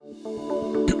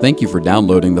Thank you for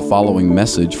downloading the following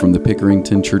message from the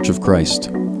Pickerington Church of Christ.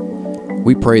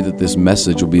 We pray that this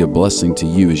message will be a blessing to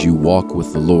you as you walk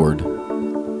with the Lord.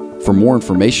 For more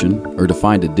information or to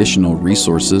find additional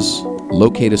resources,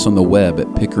 locate us on the web at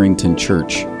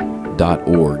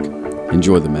pickeringtonchurch.org.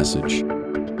 Enjoy the message.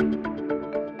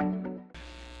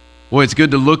 Boy, it's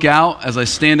good to look out as I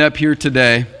stand up here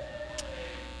today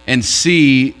and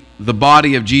see the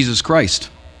body of Jesus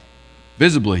Christ.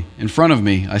 Visibly in front of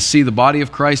me, I see the body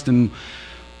of Christ, and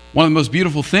one of the most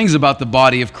beautiful things about the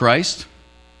body of Christ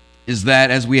is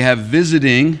that as we have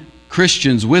visiting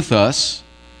Christians with us,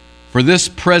 for this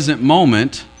present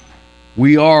moment,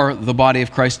 we are the body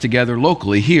of Christ together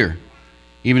locally here,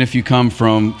 even if you come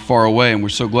from far away, and we're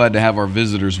so glad to have our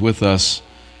visitors with us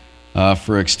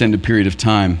for an extended period of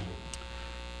time.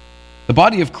 The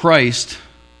body of Christ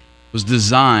was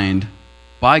designed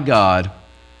by God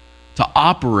to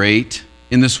operate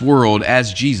in this world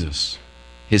as Jesus.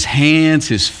 His hands,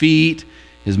 his feet,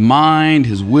 his mind,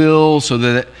 his will, so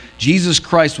that Jesus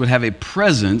Christ would have a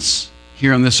presence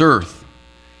here on this earth.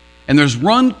 And there's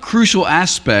one crucial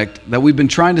aspect that we've been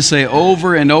trying to say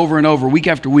over and over and over, week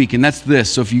after week, and that's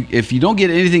this. So if you don't get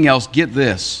anything else, get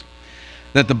this.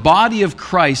 That the body of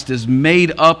Christ is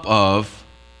made up of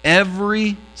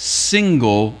every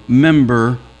single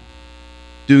member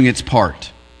doing its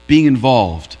part, being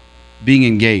involved, being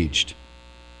engaged.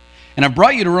 And I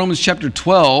brought you to Romans chapter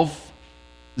 12,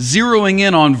 zeroing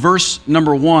in on verse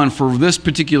number 1 for this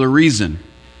particular reason.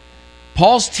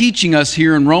 Paul's teaching us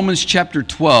here in Romans chapter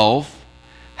 12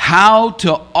 how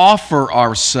to offer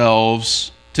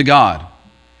ourselves to God.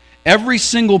 Every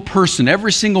single person,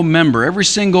 every single member, every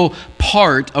single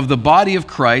part of the body of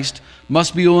Christ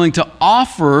must be willing to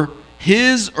offer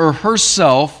his or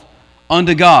herself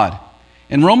unto God.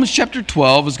 And Romans chapter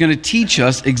 12 is going to teach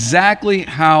us exactly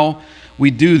how we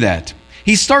do that.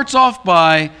 He starts off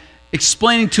by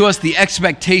explaining to us the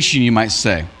expectation, you might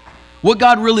say. What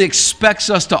God really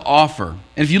expects us to offer.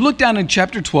 And if you look down in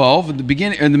chapter 12, at the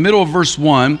beginning, in the middle of verse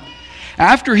 1,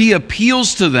 after he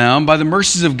appeals to them by the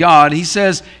mercies of God, he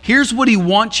says, here's what he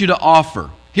wants you to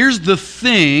offer. Here's the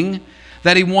thing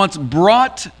that he wants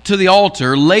brought to the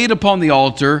altar, laid upon the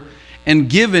altar, and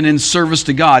given in service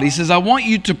to God. He says, I want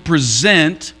you to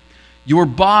present your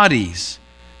bodies.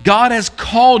 God has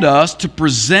called us to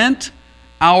present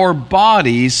our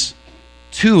bodies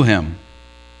to him.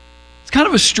 It's kind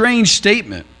of a strange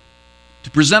statement,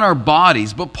 to present our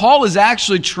bodies, but Paul is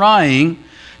actually trying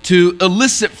to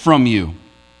elicit from you.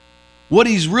 What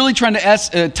he's really trying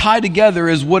to tie together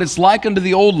is what it's like under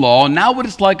the old law, and now what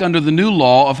it's like under the new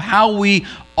law of how we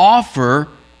offer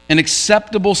an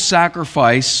acceptable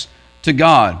sacrifice to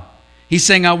God. He's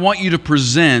saying, I want you to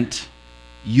present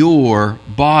your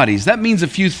bodies. That means a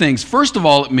few things. First of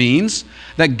all, it means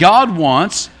that God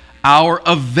wants our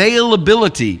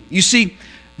availability. You see,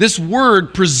 this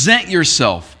word, present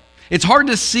yourself, it's hard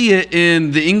to see it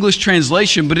in the English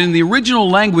translation, but in the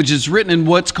original language, it's written in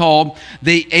what's called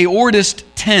the aorist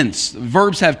tense.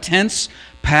 Verbs have tense,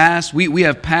 past. We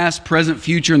have past, present,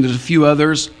 future, and there's a few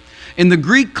others. In the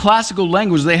Greek classical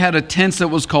language, they had a tense that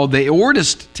was called the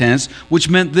aorist tense, which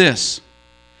meant this,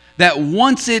 that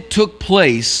once it took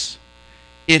place,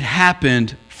 it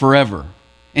happened forever.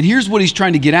 And here's what he's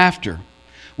trying to get after.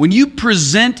 When you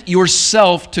present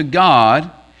yourself to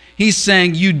God, he's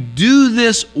saying you do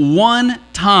this one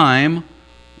time,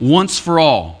 once for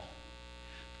all.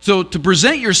 So to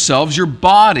present yourselves, your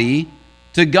body,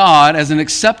 to God as an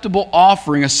acceptable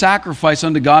offering, a sacrifice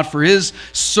unto God for his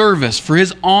service, for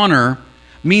his honor,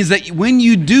 means that when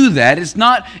you do that, it's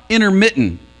not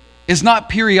intermittent. It's not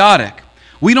periodic.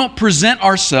 We don't present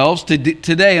ourselves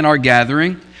today in our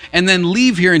gathering and then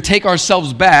leave here and take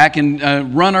ourselves back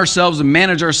and run ourselves and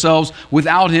manage ourselves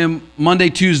without him Monday,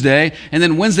 Tuesday, and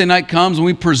then Wednesday night comes and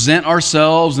we present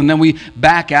ourselves and then we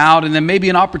back out, and then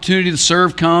maybe an opportunity to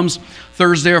serve comes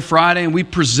Thursday or Friday and we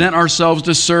present ourselves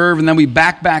to serve and then we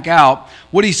back out.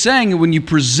 What he's saying, when you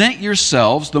present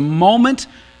yourselves, the moment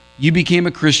you became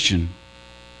a Christian,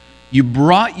 you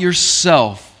brought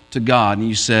yourself to God and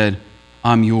you said,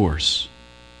 I'm yours.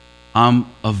 I'm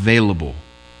available.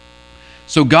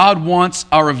 So God wants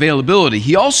our availability.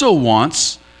 He also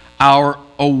wants our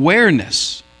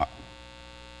awareness.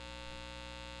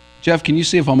 Jeff, can you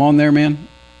see if I'm on there, man?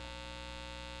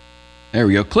 There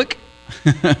we go. Click.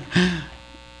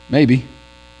 Maybe.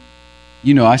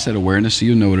 You know I said awareness, so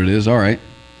you know what it is. All right.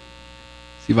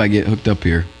 See if I get hooked up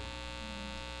here.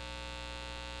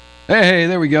 Hey,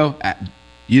 there we go.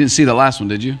 You didn't see the last one,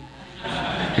 did you?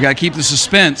 I got to keep the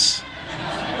suspense.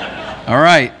 All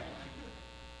right.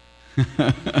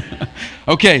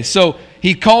 Okay, so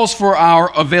he calls for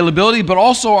our availability, but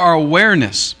also our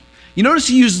awareness. You notice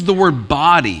he uses the word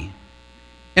body.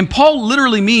 And Paul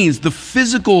literally means the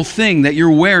physical thing that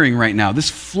you're wearing right now, this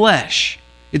flesh.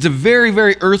 It's a very,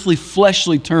 very earthly,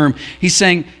 fleshly term. He's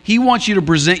saying he wants you to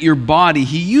present your body.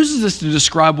 He uses this to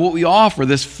describe what we offer,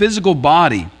 this physical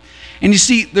body. And you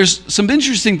see, there's some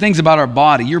interesting things about our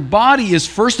body. Your body is,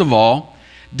 first of all,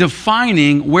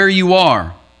 defining where you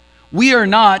are. We are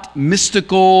not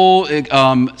mystical,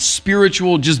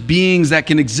 spiritual, just beings that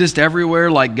can exist everywhere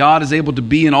like God is able to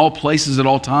be in all places at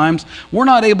all times. We're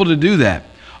not able to do that.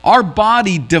 Our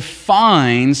body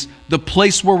defines the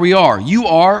place where we are. You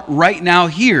are right now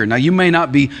here. Now, you may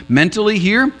not be mentally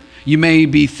here. You may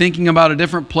be thinking about a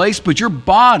different place, but your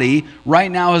body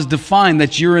right now is defined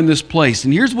that you're in this place.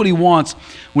 And here's what he wants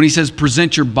when he says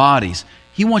present your bodies.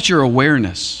 He wants your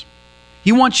awareness.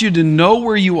 He wants you to know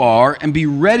where you are and be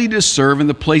ready to serve in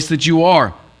the place that you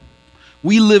are.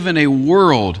 We live in a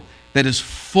world that is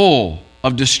full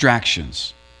of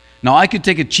distractions. Now, I could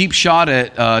take a cheap shot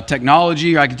at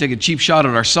technology, or I could take a cheap shot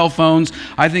at our cell phones.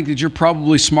 I think that you're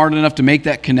probably smart enough to make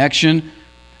that connection,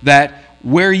 that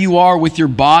where you are with your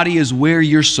body is where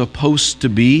you're supposed to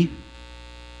be,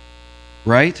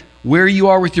 right? Where you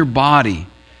are with your body.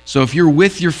 So if you're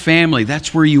with your family,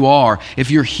 that's where you are. If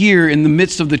you're here in the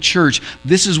midst of the church,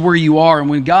 this is where you are. And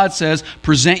when God says,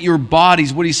 present your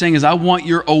bodies, what he's saying is, I want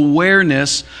your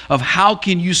awareness of how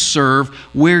can you serve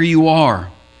where you are.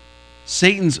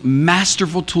 Satan's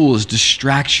masterful tool is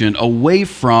distraction away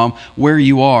from where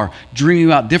you are, dreaming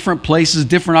about different places,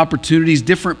 different opportunities,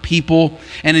 different people.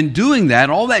 And in doing that,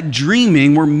 all that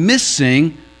dreaming, we're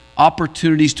missing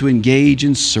opportunities to engage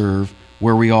and serve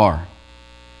where we are.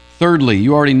 Thirdly,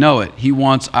 you already know it, he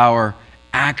wants our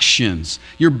actions.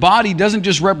 Your body doesn't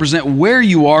just represent where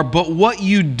you are, but what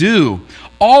you do.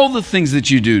 All the things that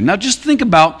you do. Now just think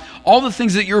about all the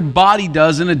things that your body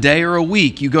does in a day or a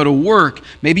week. You go to work,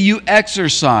 maybe you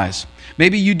exercise,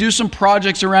 maybe you do some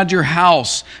projects around your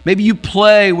house, maybe you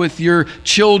play with your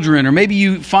children, or maybe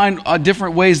you find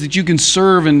different ways that you can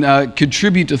serve and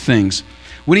contribute to things.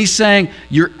 When he's saying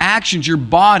your actions, your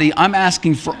body, I'm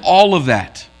asking for all of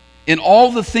that. In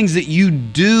all the things that you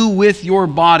do with your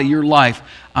body, your life,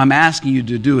 I'm asking you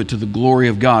to do it to the glory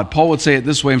of God. Paul would say it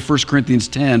this way in 1 Corinthians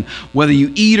 10, whether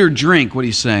you eat or drink, what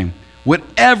he's saying,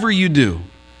 whatever you do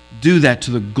that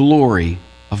to the glory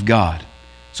of God.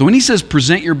 So when he says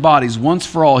present your bodies once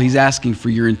for all, he's asking for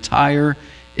your entire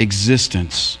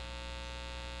existence.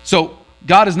 So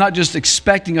God is not just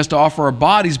expecting us to offer our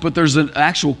bodies, but there's an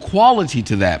actual quality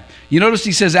to that. You notice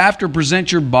he says after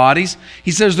present your bodies,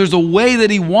 he says there's a way that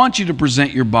he wants you to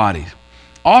present your body.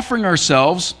 Offering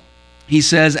ourselves, he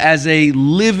says, as a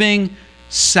living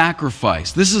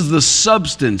sacrifice. This is the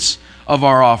substance of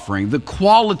our offering, the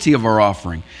quality of our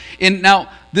offering. And now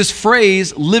this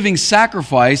phrase, living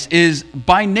sacrifice, is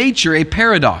by nature a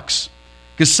paradox,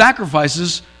 because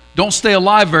sacrifices don't stay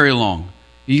alive very long.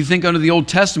 You think under the Old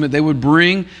Testament, they would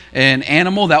bring an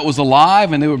animal that was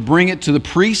alive and they would bring it to the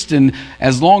priest. And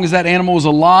as long as that animal was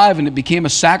alive and it became a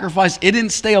sacrifice, it didn't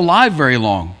stay alive very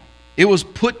long. It was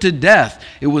put to death.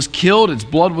 It was killed. Its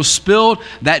blood was spilled.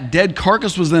 That dead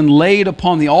carcass was then laid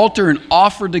upon the altar and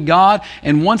offered to God.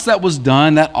 And once that was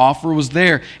done, that offer was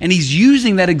there. And he's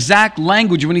using that exact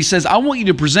language when he says, I want you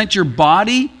to present your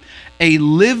body a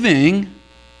living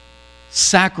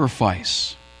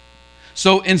sacrifice.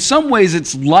 So in some ways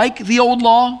it's like the old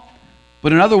law,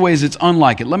 but in other ways it's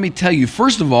unlike it. Let me tell you,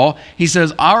 first of all, he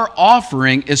says our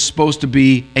offering is supposed to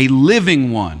be a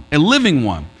living one, a living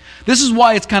one. This is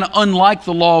why it's kind of unlike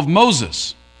the law of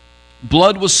Moses.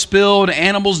 Blood was spilled,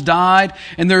 animals died,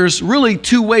 and there's really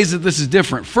two ways that this is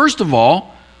different. First of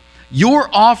all, your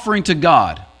offering to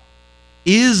God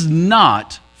is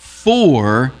not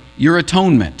for your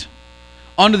atonement.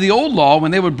 Under the old law, when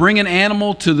they would bring an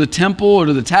animal to the temple or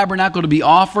to the tabernacle to be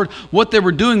offered, what they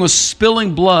were doing was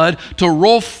spilling blood to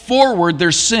roll forward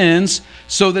their sins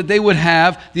so that they would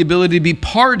have the ability to be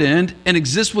pardoned and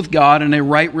exist with God in a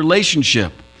right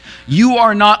relationship. You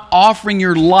are not offering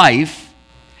your life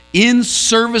in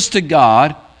service to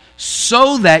God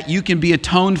so that you can be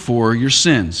atoned for your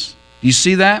sins. Do you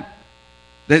see that?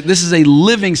 This is a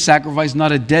living sacrifice,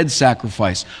 not a dead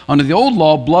sacrifice. Under the old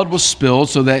law, blood was spilled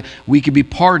so that we could be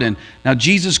pardoned. Now,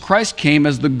 Jesus Christ came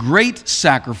as the great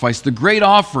sacrifice, the great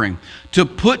offering, to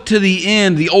put to the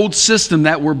end the old system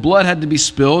that where blood had to be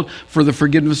spilled for the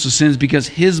forgiveness of sins, because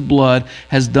his blood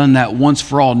has done that once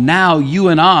for all. Now you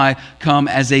and I come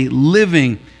as a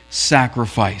living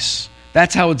sacrifice.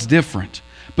 That's how it's different.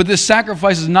 But this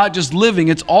sacrifice is not just living,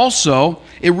 it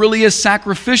really is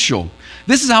sacrificial.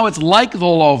 This is how it's like the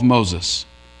law of Moses.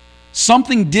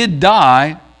 Something did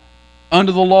die,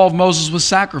 under the law of Moses was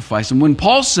sacrifice. And when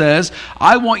Paul says,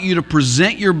 I want you to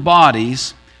present your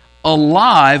bodies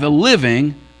alive, a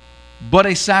living, but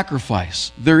a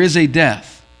sacrifice, there is a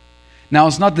death. Now,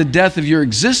 it's not the death of your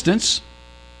existence.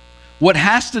 What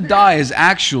has to die is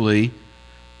actually,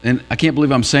 and I can't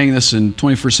believe I'm saying this in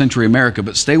 21st century America,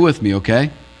 but stay with me,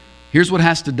 okay? Here's what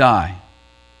has to die.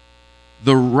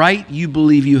 The right you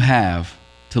believe you have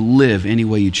to live any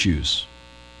way you choose.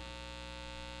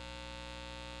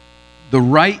 The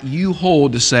right you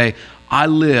hold to say, I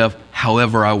live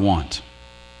however I want.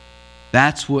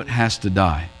 That's what has to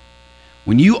die.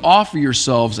 When you offer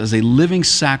yourselves as a living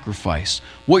sacrifice,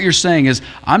 what you're saying is,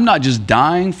 I'm not just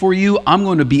dying for you, I'm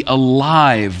going to be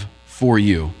alive for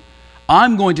you.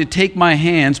 I'm going to take my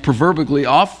hands proverbially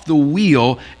off the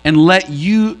wheel and let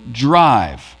you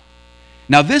drive.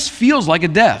 Now, this feels like a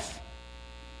death.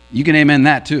 You can amen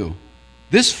that too.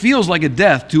 This feels like a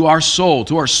death to our soul,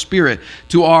 to our spirit,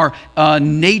 to our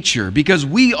nature, because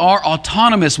we are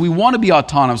autonomous. We want to be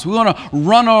autonomous. We want to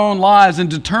run our own lives and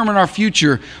determine our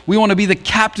future. We want to be the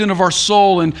captain of our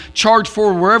soul and charge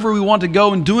forward wherever we want to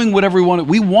go and doing whatever we want.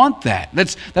 We want that.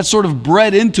 That's sort of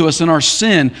bred into us in our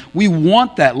sin. We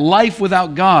want that life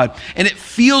without God. And it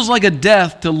feels like a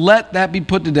death to let that be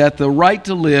put to death, the right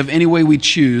to live any way we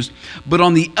choose. But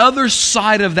on the other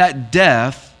side of that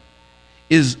death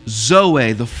is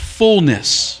Zoe, the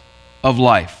fullness of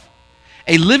life.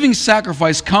 A living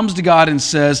sacrifice comes to God and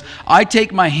says, I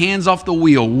take my hands off the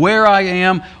wheel. Where I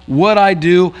am, what I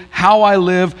do, how I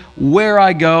live, where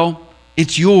I go,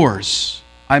 it's yours.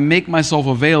 I make myself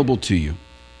available to you.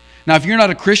 Now, if you're not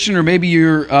a Christian, or maybe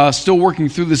you're still working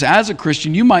through this as a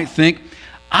Christian, you might think,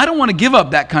 I don't want to give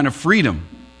up that kind of freedom.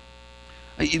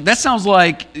 That sounds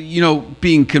like,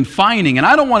 being confining, and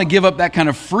I don't want to give up that kind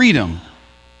of freedom.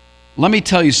 Let me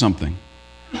tell you something.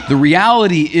 The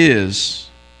reality is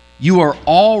you are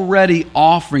already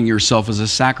offering yourself as a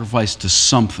sacrifice to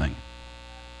something.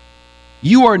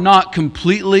 You are not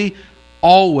completely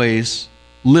always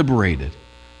liberated.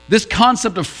 This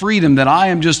concept of freedom, that I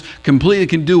am just completely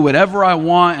can do whatever I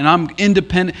want and I'm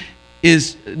independent,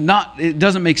 it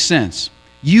doesn't make sense.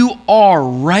 You are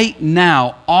right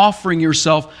now offering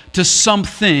yourself to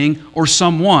something or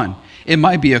someone. It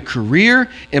might be a career,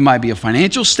 it might be a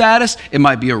financial status, it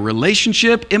might be a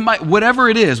relationship, whatever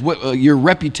it is, your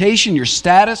reputation, your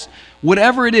status,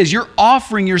 whatever it is, you're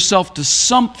offering yourself to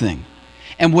something.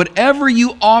 And whatever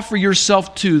you offer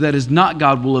yourself to that is not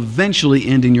God will eventually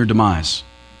end in your demise.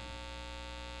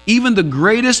 Even the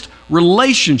greatest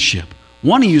relationship,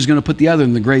 one of you is going to put the other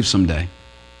in the grave someday.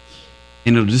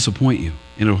 And it'll disappoint you,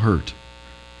 and it'll hurt.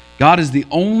 God is the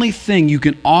only thing you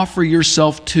can offer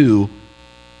yourself to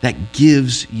that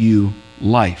gives you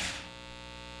life.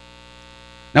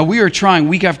 Now, we are trying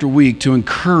week after week to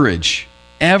encourage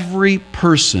every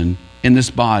person in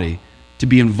this body to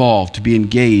be involved, to be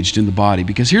engaged in the body.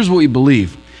 Because here's what we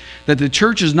believe, that the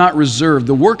church is not reserved,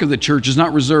 the work of the church is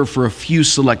not reserved for a few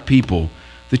select people.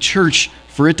 The church,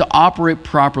 for it to operate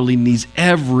properly, needs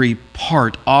every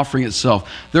part offering itself.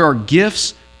 There are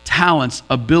gifts, talents,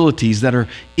 abilities that are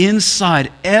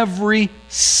inside every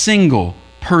single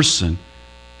person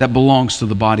that belongs to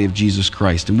the body of Jesus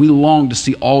Christ. And we long to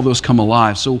see all those come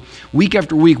alive. So week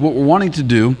after week, what we're wanting to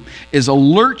do is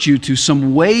alert you to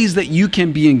some ways that you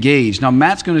can be engaged. Now,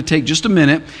 Matt's going to take just a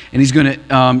minute, and he's going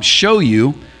to show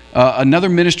you another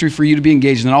ministry for you to be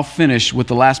engaged in, and I'll finish with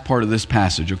the last part of this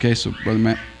passage. Okay, so Brother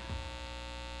Matt.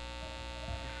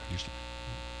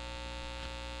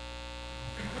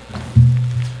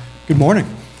 Good morning.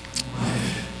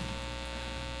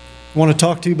 I want to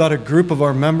talk to you about a group of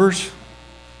our members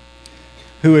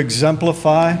who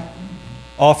exemplify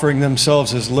offering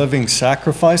themselves as living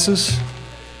sacrifices.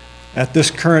 At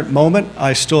this current moment,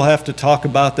 I still have to talk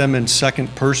about them in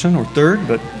second person or third,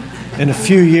 but in a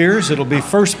few years, it'll be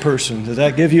first person. Does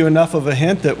that give you enough of a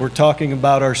hint that we're talking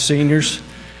about our seniors?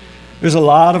 There's a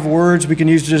lot of words we can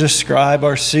use to describe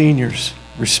our seniors.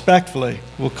 Respectfully,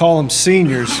 we'll call them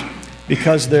seniors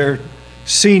because they're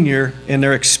senior in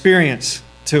their experience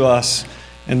to us,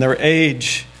 and their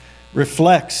age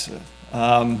reflects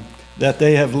that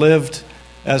they have lived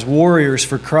as warriors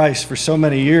for Christ for so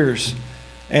many years.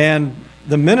 And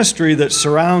the ministry that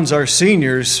surrounds our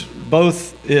seniors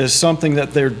both is something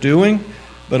that they're doing,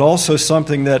 but also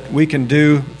something that we can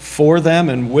do for them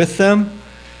and with them.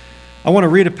 I want to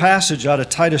read a passage out of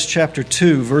Titus chapter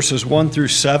 2, verses 1 through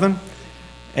 7.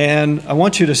 And I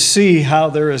want you to see how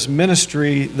there is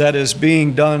ministry that is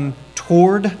being done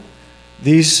toward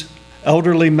these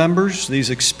elderly members, these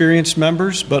experienced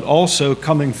members, but also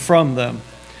coming from them.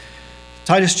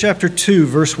 Titus chapter 2,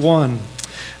 verse 1.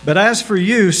 But as for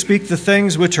you, speak the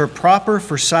things which are proper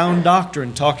for sound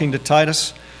doctrine. Talking to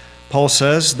Titus, Paul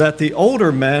says, that the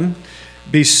older men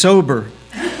be sober,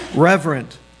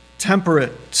 reverent,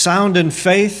 temperate, sound in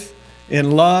faith,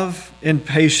 in love, in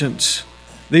patience.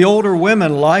 The older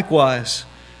women likewise,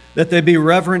 that they be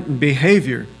reverent in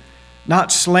behavior,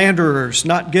 not slanderers,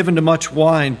 not given to much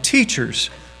wine, teachers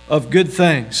of good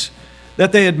things,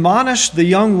 that they admonish the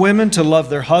young women to love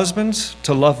their husbands,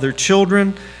 to love their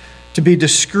children, to be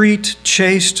discreet,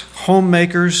 chaste,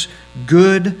 homemakers,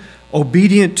 good,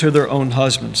 obedient to their own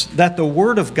husbands, that the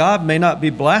word of God may not be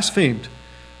blasphemed.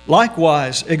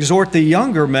 Likewise, exhort the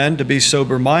younger men to be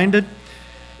sober-minded,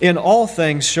 in all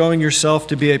things showing yourself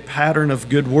to be a pattern of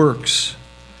good works.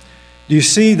 Do you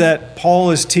see that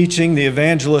Paul is teaching the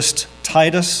evangelist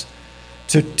Titus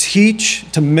to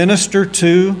teach, to minister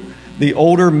to the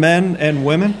older men and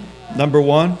women, number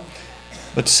one?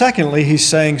 But secondly, he's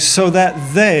saying so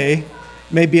that they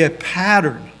may be a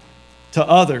pattern to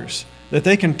others, that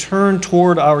they can turn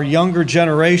toward our younger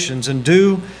generations and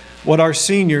do what our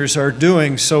seniors are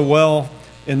doing so well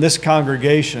in this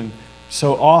congregation,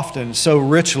 so often, so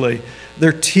richly.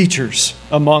 They're teachers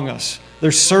among us.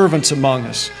 They're servants among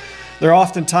us. They're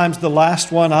oftentimes the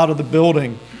last one out of the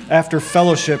building after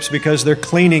fellowships because they're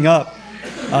cleaning up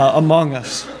among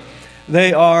us.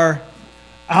 They are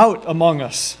out among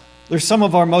us. They're some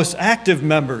of our most active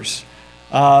members,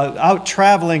 out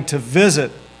traveling to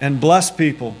visit and bless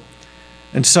people.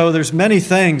 And so there's many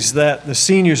things that the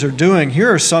seniors are doing.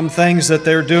 Here are some things that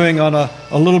they're doing on a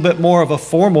little bit more of a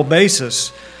formal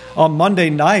basis. On Monday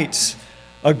nights,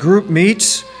 a group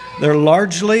meets. They're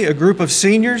largely a group of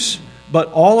seniors, but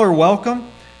all are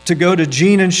welcome to go to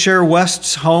Gene and Cher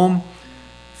West's home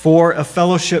for a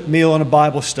fellowship meal and a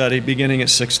Bible study beginning at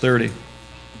 6:30.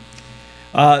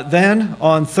 Then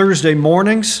on Thursday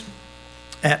mornings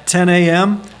at 10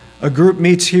 a.m., a group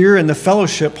meets here in the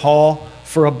fellowship hall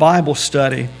for a Bible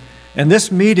study. And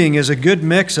this meeting is a good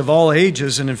mix of all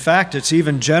ages, and in fact, it's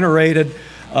even generated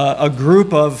a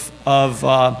group of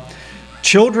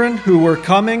children who were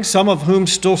coming, some of whom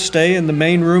still stay in the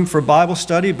main room for Bible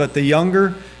study, but the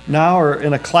younger now are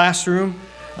in a classroom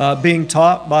being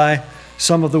taught by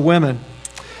some of the women.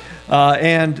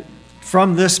 And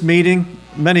from this meeting,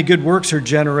 many good works are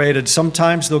generated.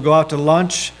 Sometimes they'll go out to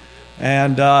lunch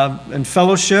and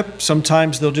fellowship.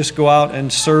 Sometimes they'll just go out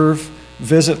and serve,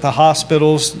 visit the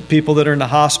hospitals, people that are in the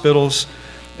hospitals.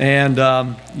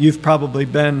 And you've probably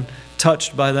been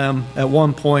touched by them at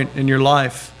one point in your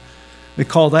life. We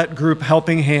call that group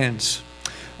Helping Hands.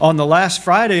 On the last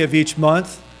Friday of each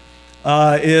month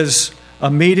is a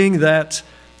meeting that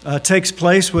takes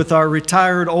place with our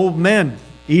retired old men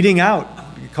eating out.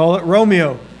 We call it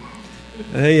Romeo.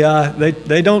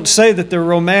 They don't say that they're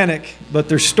romantic, but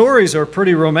their stories are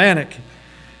pretty romantic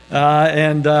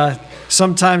and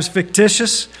sometimes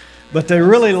fictitious, but they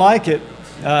really like it.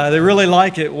 They really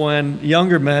like it when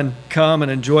younger men come and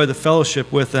enjoy the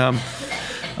fellowship with them.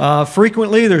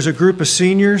 Frequently, there's a group of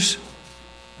seniors,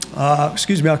 I'll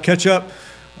catch up,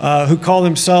 who call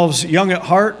themselves young at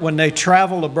heart when they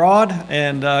travel abroad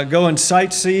and go and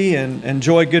sightsee and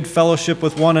enjoy good fellowship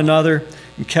with one another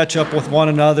and catch up with one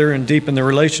another and deepen their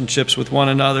relationships with one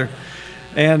another.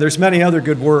 And there's many other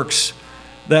good works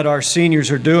that our seniors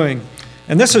are doing.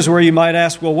 And this is where you might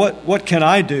ask, well, what can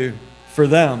I do for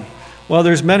them? Well,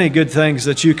 there's many good things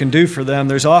that you can do for them.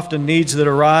 There's often needs that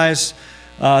arise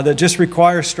that just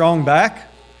require a strong back.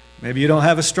 Maybe you don't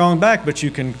have a strong back, but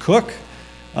you can cook.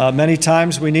 Many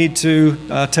times we need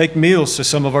to take meals to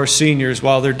some of our seniors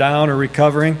while they're down or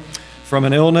recovering from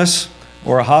an illness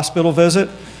or a hospital visit.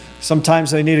 Sometimes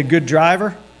they need a good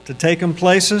driver to take them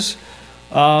places.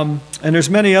 And there's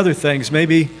many other things.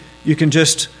 Maybe you can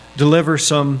just deliver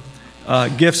some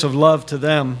gifts of love to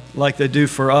them like they do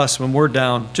for us when we're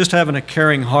down, just having a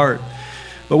caring heart.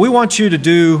 But we want you to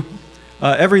do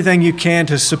everything you can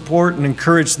to support and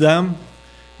encourage them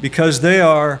because they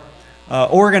are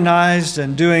organized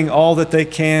and doing all that they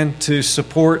can to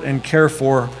support and care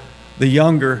for the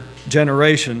younger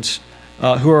generations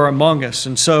who are among us.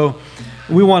 And so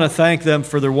we want to thank them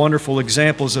for their wonderful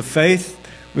examples of faith.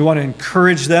 We want to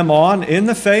encourage them on in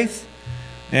the faith.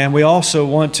 And we also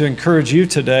want to encourage you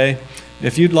today,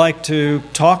 if you'd like to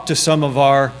talk to some of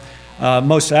our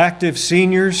most active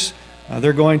seniors,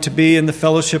 they're going to be in the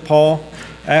fellowship hall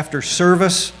after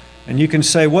service. And you can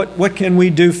say, what can we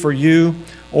do for you?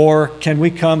 Or can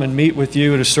we come and meet with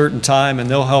you at a certain time and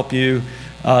they'll help you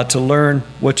to learn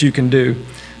what you can do.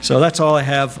 So that's all I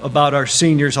have about our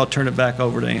seniors. I'll turn it back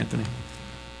over to Anthony.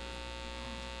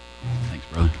 Thanks,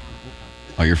 brother.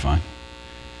 Oh, you're fine.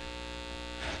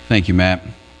 Thank you, Matt.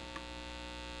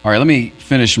 All right, let me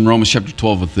finish in Romans chapter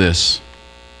 12 with this.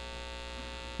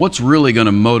 What's really going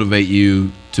to motivate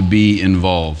you to be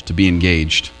involved, to be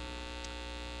engaged?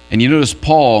 And you notice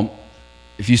Paul,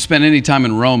 if you spend any time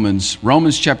in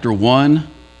Romans chapter 1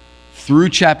 through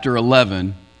chapter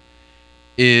 11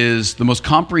 is the most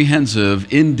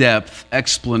comprehensive, in-depth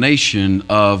explanation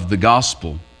of the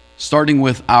gospel, starting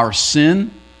with our sin,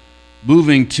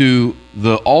 moving to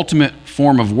the ultimate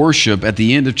form of worship at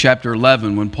the end of chapter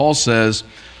 11 when Paul says,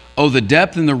 "Oh, the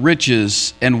depth and the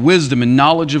riches and wisdom and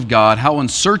knowledge of God, how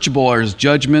unsearchable are his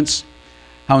judgments,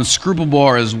 how inscrutable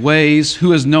are his ways,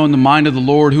 who has known the mind of the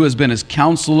Lord, who has been his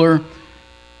counselor,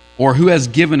 or who has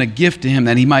given a gift to him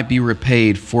that he might be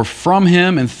repaid? For from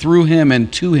him and through him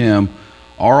and to him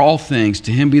are all things.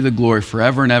 To him be the glory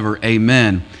forever and ever.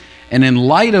 Amen." And in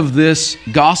light of this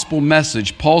gospel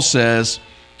message, Paul says,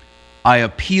 "I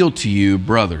appeal to you,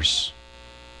 brothers."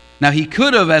 Now, he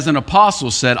could have, as an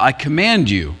apostle, said, "I command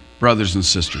you, brothers and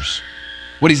sisters."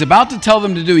 What he's about to tell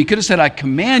them to do, he could have said, "I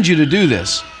command you to do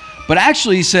this." But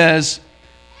actually he says,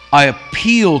 "I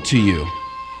appeal to you."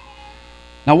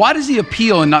 Now, why does he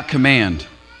appeal and not command?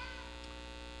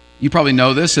 You probably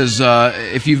know this as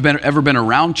if you've ever been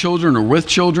around children or with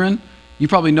children, you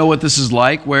probably know what this is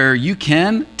like, where you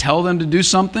can tell them to do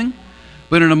something,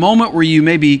 but in a moment where you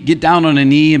maybe get down on a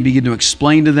knee and begin to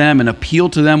explain to them and appeal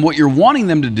to them, what you're wanting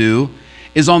them to do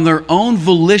is on their own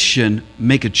volition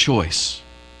make a choice.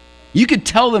 You could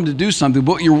tell them to do something,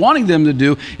 but what you're wanting them to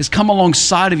do is come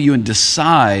alongside of you and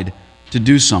decide to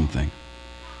do something.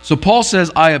 So Paul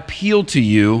says, "I appeal to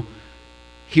you."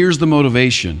 Here's the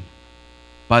motivation: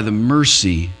 by the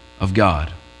mercy of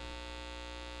God.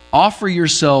 Offer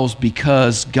yourselves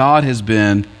because God has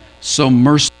been so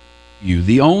merciful to you.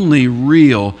 The only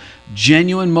real,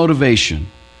 genuine motivation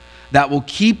that will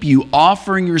keep you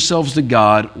offering yourselves to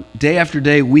God day after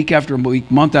day, week after week,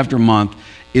 month after month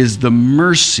is the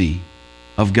mercy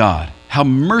of God. How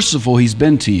merciful he's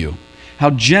been to you. How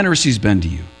generous he's been to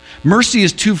you. Mercy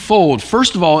is twofold.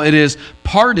 First of all, it is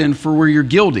pardon for where you're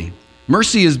guilty.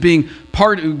 Mercy is giving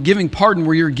pardon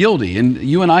where you're guilty. And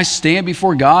you and I stand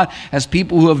before God as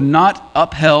people who have not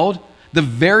upheld the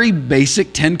very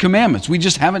basic 10 commandments. We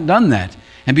just haven't done that.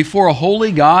 And before a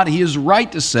holy God, he is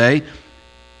right to say,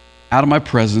 "Out of my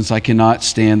presence, I cannot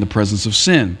stand the presence of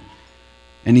sin."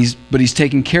 But he's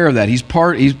taken care of that. He's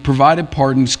provided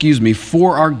pardon,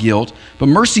 for our guilt. But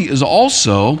mercy is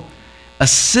also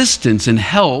assistance and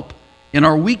help in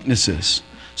our weaknesses.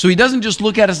 So he doesn't just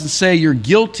look at us and say, "You're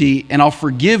guilty and I'll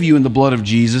forgive you in the blood of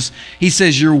Jesus." He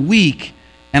says, "You're weak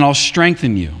and I'll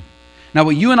strengthen you." Now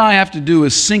what you and I have to do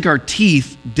is sink our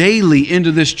teeth daily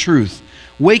into this truth,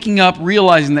 waking up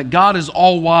realizing that God is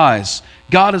all wise,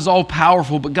 God is all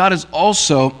powerful, but God is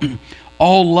also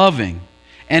all loving.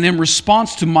 And in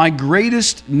response to my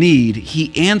greatest need,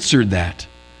 he answered that.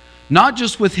 Not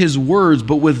just with his words,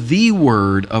 but with the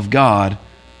word of God,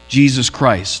 Jesus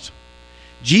Christ.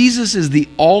 Jesus is the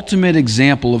ultimate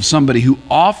example of somebody who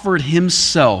offered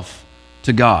himself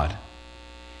to God.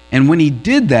 And when he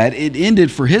did that, it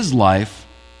ended for his life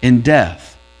in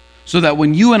death. So that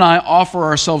when you and I offer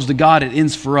ourselves to God, it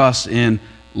ends for us in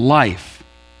life.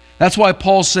 That's why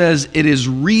Paul says it is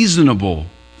reasonable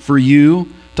for you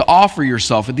to offer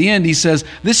yourself. At the end, he says,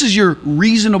 this is your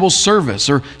reasonable service,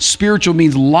 or spiritual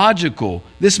means logical.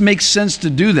 This makes sense to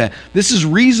do that. This is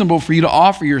reasonable for you to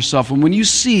offer yourself. And when you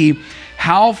see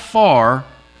how far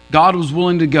God was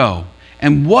willing to go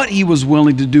and what he was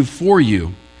willing to do for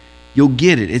you, you'll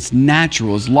get it. It's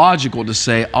natural, it's logical to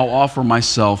say, I'll offer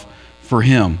myself for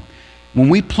him. When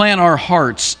we plant our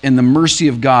hearts in the mercy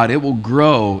of God, it will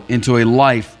grow into a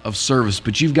life of service,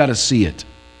 but you've got to see it.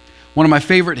 One of my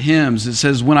favorite hymns, it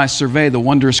says, "When I survey the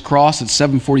wondrous cross," it's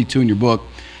 742 in your book.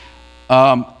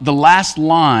 The last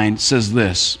line says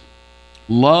this: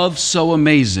 "Love so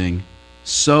amazing,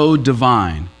 so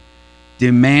divine,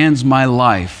 demands my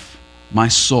life, my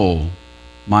soul,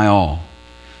 my all."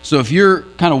 So if you're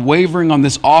kind of wavering on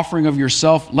this offering of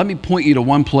yourself, let me point you to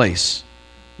one place.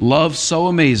 Love so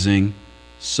amazing,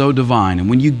 so divine. And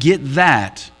when you get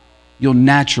that, you'll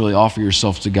naturally offer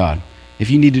yourself to God. If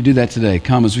you need to do that today,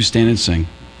 come as we stand and sing.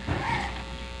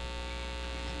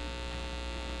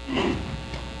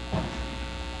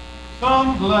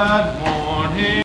 Some glad morning.